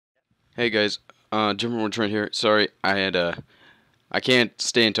Hey guys, Jim Trent here. Sorry, I can't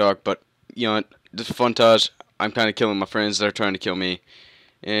stay and talk, but you know, just funtage. I'm kind of killing my friends. They're trying to kill me,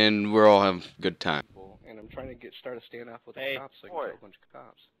 and we're all having a good time. And I'm trying to start a standoff with the cops so I can boy. kill a bunch of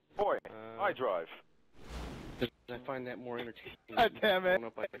cops. Boy, I drive. I find that more entertaining. God damn it.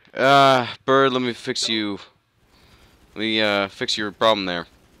 Bird, let me fix you. Let me fix your problem there.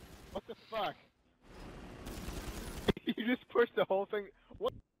 What the fuck? You just pushed the whole thing.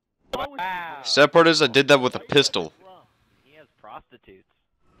 What? Wow. Sad part is I did that with a pistol. He has prostitutes.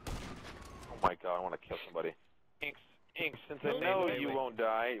 Oh my god, I want to kill somebody. Inks, since I Wait, know wait, you wait. won't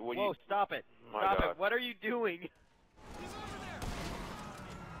die, will Whoa, you... stop it. My Stop God. it. What are you doing?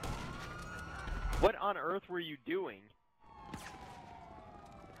 What on earth were you doing?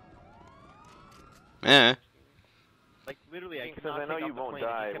 Eh. Like, literally, I Inks, could since not I know take you off the won't plane.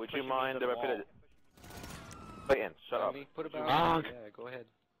 die, kept would you pushing me mind into if the I put wall. it... Clayton, shut up. Let me put about Bonk. Yeah, go ahead.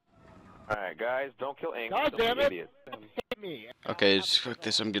 Alright, guys, don't kill Inks. God Don't be damn it. idiots. Hit me. Okay, just fuck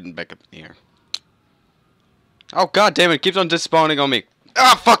this. I'm getting back up in the air. Oh god damn it! It keeps on despawning on me.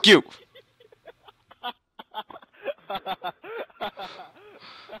 Ah, fuck you!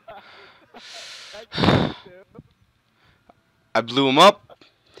 I blew him up.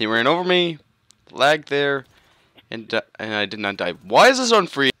 He ran over me. Lagged there, and I did not die. Why is this on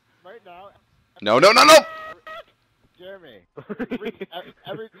free? Right now, No, no, no, no! Jeremy,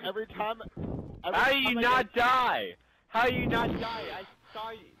 every time... How do you not die? How do you not die? I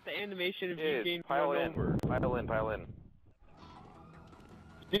saw the animation of you Dude, getting pile run in. over. Pile in.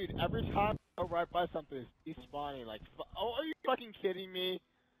 Dude, every time I go right by something, he's spawning like, oh, are you fucking kidding me?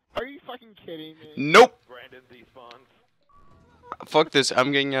 Are you fucking kidding me? Nope. Brandon despawns. Fuck this.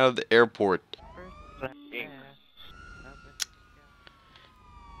 I'm getting out of the airport. Inks.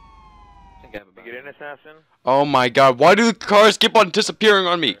 I think I have You about get in, Assassin? Oh my god, why do the cars keep on disappearing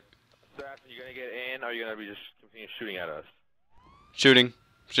on me? Assassin, you gonna get in, or are you gonna be just continue shooting at us? Shooting.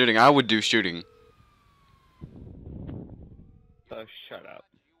 Shooting. I would do shooting. Oh, shut up.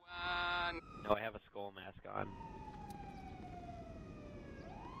 No, I have a skull mask on.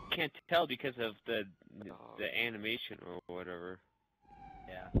 Can't tell because of the animation or whatever.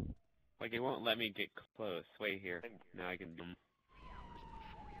 Yeah. Like, it won't let me get close. Wait here. Now I can...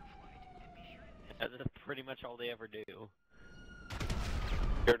 That's pretty much all they ever do.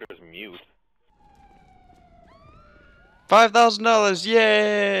 Character's mute. $5,000,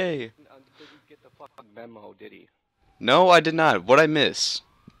 yay! Didn't get the fucking memo, did he? No, I did not. What'd I miss?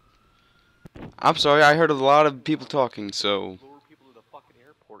 I'm sorry, I heard a lot of people talking, so... Lure people to the fucking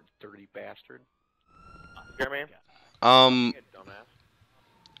airport, dirty bastard. Jeremy? Um, Dumbass.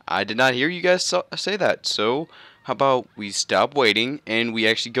 I did not hear you guys say that, so... How about we stop waiting, and we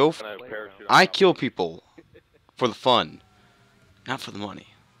actually go for... I kill people. For the fun. Not for the money.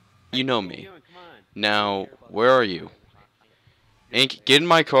 You know me. Now, where are you? Ink, get in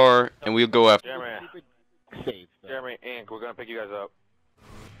my car, and we'll go after... Jeremy, Ink, we're gonna pick you guys up.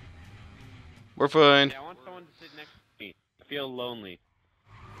 We're fine. Yeah, I want someone to sit next to me. I feel lonely.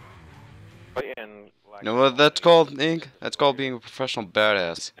 Clayton, You know what that's called, Ink? That's called being a professional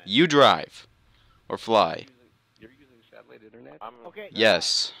badass. You drive. Or fly. You're using satellite internet? Okay.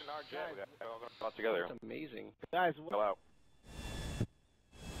 Yes. We got all together. That's amazing. Guys, Chill out.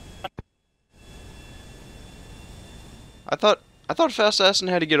 I thought Fast Assassin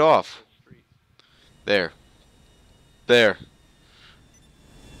had to get off. There. There.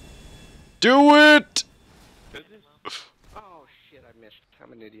 Do it! Oh, shit, I missed.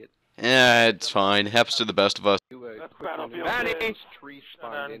 I'm an idiot. Yeah, it's fine. It happens to the best of us. Do a That's quick Battlefield one. Manny! This tree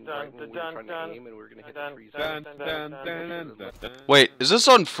spawned in right when we were trying to aim, and we were gonna hit the trees. Wait, is this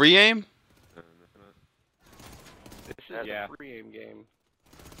on free aim? This is Yeah. a free aim game.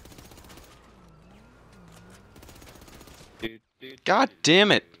 God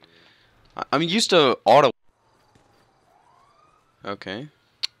damn it. I'm used to auto. Okay.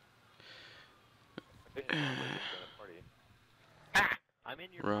 I'm in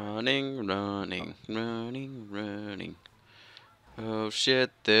your... Running, running, running, running. Oh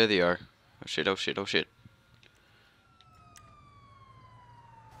shit, there they are. Oh shit, oh shit, oh shit.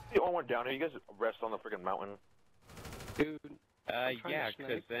 The only one down here, you guys rest on the freaking mountain. Dude, I'm trying Yeah, to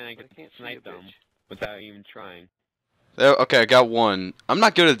because snipe, then I but could can't see snipe the them bitch. without even trying. There, okay, I got one. I'm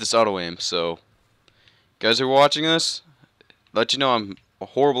not good at this auto aim, so... Guys who are watching this, let you know I'm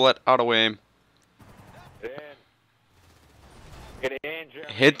horrible at auto aim. Get in. Get in,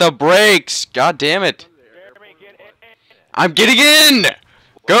 Jeremy. Hit the brakes! God damn it! Jeremy, get in. I'm getting in!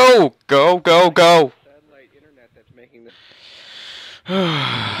 Go! Go, go, go! Satellite internet that's making this.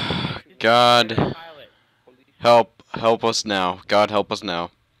 God help us now. God help us now.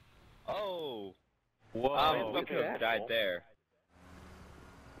 Whoa, we look could at have that. died there.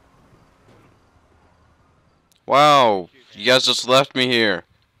 Wow, you guys just left me here.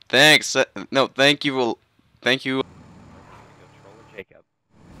 Thanks. No, thank you. Thank you. Jacob.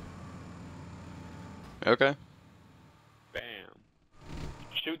 Okay. Bam.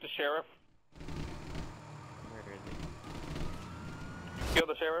 Shoot the sheriff. Where is Kill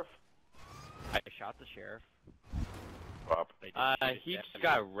the sheriff. he? I shot the sheriff. Pop. He just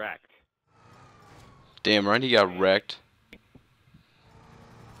got wrecked. Damn right, he got wrecked.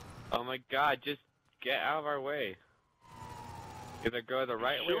 Oh my god, just get out of our way. Either go the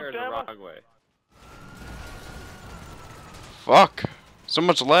right way Shoot or the them? wrong way. Fuck. So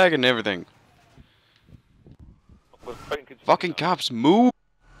much lag and everything. Fucking cops, move.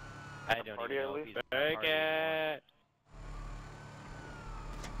 I don't even know if he's Take it.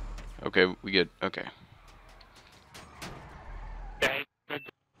 Okay, we good. Okay.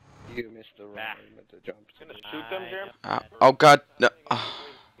 You missed the rhyme with the jumps. Gonna shoot them, Jeremy? Oh god. No. Far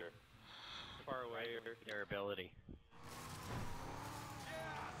away. Their ability.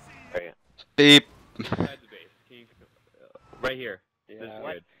 Hey. Beep. Inside the base. Can you, right here. This is Yeah,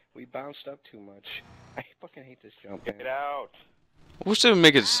 good. we bounced up too much. I fucking hate this jump. Get Man. out. I wish they would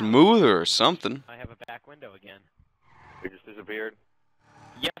make it smoother or something. I have a back window again. He just disappeared.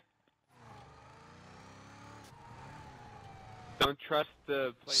 Don't trust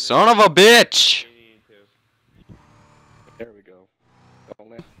the plane. Son of a bitch! There we go.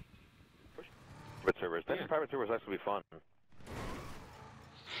 Don't let. Private servers. Then private servers actually be fun. What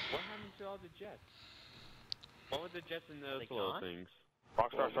happened to all the jets? What were the jets in those They little gone? things?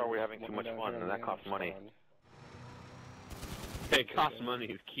 Rockstar saw we're having too much fun, and that costs money. It costs money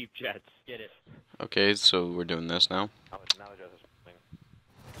to keep jets. Get it. Okay, so we're doing this now. Now the judge is playing.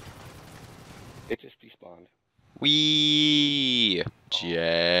 It just despawned. Wee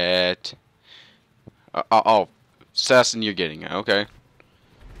jet. Oh, assassin, you're getting it. Okay.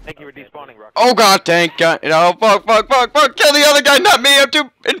 Thank you for despawning, Rockstar. Oh god, tank guy. Oh fuck, fuck, fuck, fuck. Kill the other guy, not me. I'm too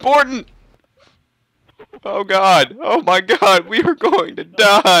important. Oh god. Oh my god. We are going to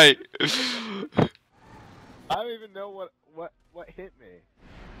die. I don't even know what hit me.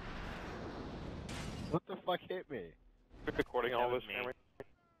 What the fuck hit me? Recording all this, Jeremy.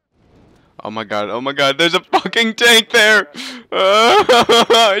 Oh my god. Oh my god. There's a fucking tank there.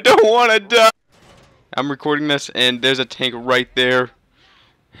 I don't want to die. I'm recording this, and there's a tank right there.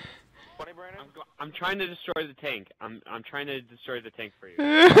 I'm trying to destroy the tank. I'm trying to destroy the tank for you.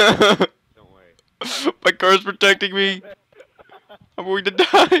 Don't worry. My car's protecting me. I'm going to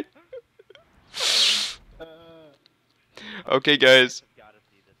die. Okay, guys. Gotta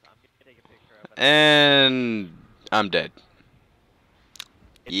see this. I'm gonna take a picture of it. And I'm dead.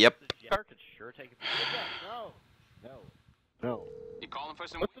 Yep. Car could sure take a picture. No. You calling for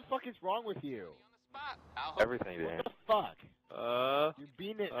some? What the fuck is wrong with you? Everything, Dan. What the fuck? You're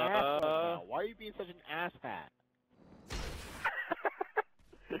being an ass right now. Why are you being such an ass hat?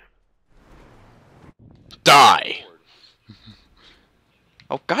 Die.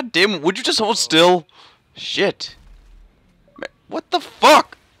 Oh god damn it! Would you just hold still? Shit. What the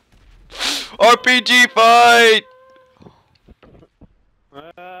fuck? RPG fight!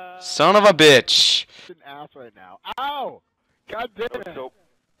 Son of a bitch. An ass right now. Ow! God damn it! So,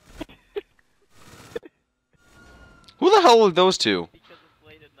 Who the hell are those two? Because it's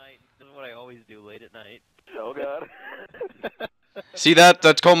late at night. This is what I always do late at night. oh god. See that?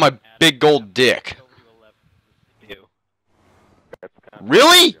 That's called my big gold dick. That's kinda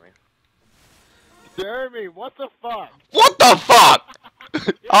Really? Jeremy. Jeremy, what the fuck? What the fuck?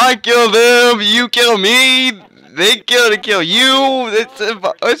 I kill them, you kill me, they kill you.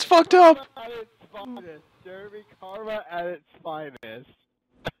 It's fucked up. At its finest. Jeremy, karma at its finest.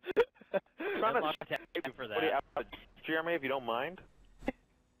 Trying to Thank you for somebody that. out, Jeremy, if you don't mind.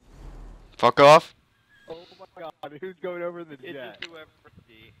 Fuck off. Oh my god, who's going over the It's jet? just whoever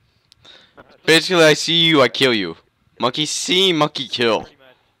see. Basically, I see you, I kill you. Monkey see, monkey kill. Pretty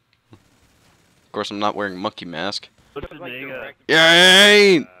much. Of course, I'm not wearing monkey mask. What's the name?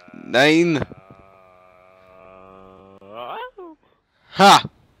 Yay! 9. Ha!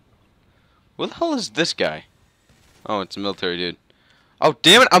 Who the hell is this guy? Oh, it's a military dude. Oh,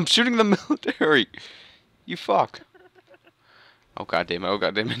 damn it! I'm shooting the military! You fuck. Oh, god damn it. Oh,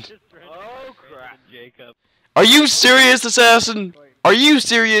 god damn it. Oh crap, Jacob. Are you serious, assassin? Are you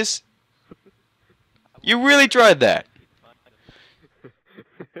serious? You really tried that?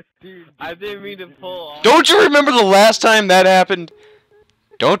 Dude, I didn't mean to pull off. Don't you remember the last time that happened?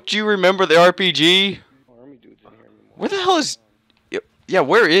 Don't you remember the RPG? Army dude's in here anymore. Where the hell is... Yeah,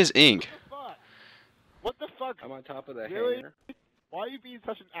 where is Ink? fuck? What the fuck? I'm on top of that Really? hangar. Why are you being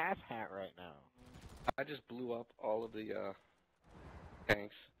such an ass hat right now? I just blew up all of the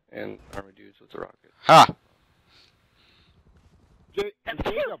tanks and army dudes with the rocket. Ha!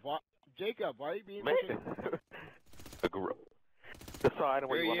 Jacob, why are you being Man. such Decide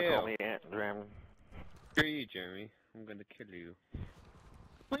what you want to call Yeah. me, Andrew. Screw you, Jeremy. I'm gonna kill you.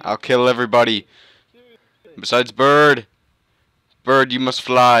 I'll kill everybody. Besides Bird. Bird, you must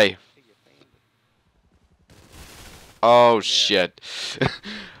fly. Oh, shit.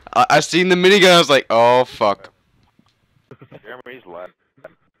 I seen the minigun, I was like, oh, fuck. Jeremy's left.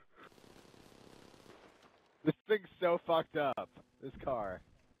 This thing's so fucked up. This car.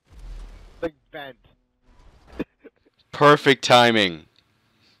 Like bent. Perfect timing.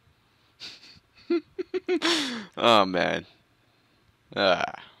 Oh, man. Ah,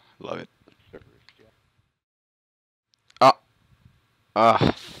 love it.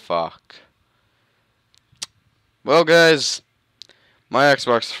 Ah, fuck. Well, guys, my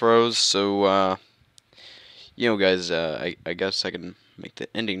Xbox froze, so, you know, guys, I guess I can make the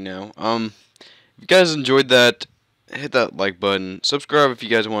ending now. If you guys enjoyed that, hit that like button. Subscribe if you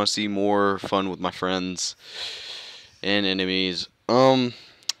guys want to see more fun with my friends and enemies. And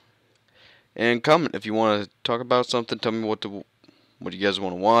comment if you want to talk about something. Tell me what you guys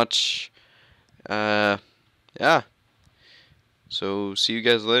want to watch. Yeah. So see you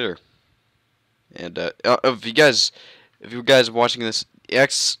guys later. And if you guys are watching this,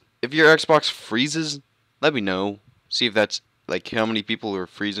 if your Xbox freezes, let me know. See if that's like how many people are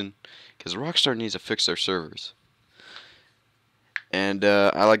freezing, because Rockstar needs to fix their servers. And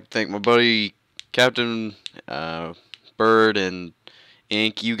I like to thank my buddy Captain Bird and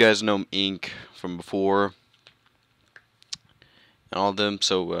Ink. You guys know Ink from before, and all of them.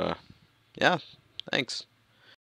 So yeah, thanks.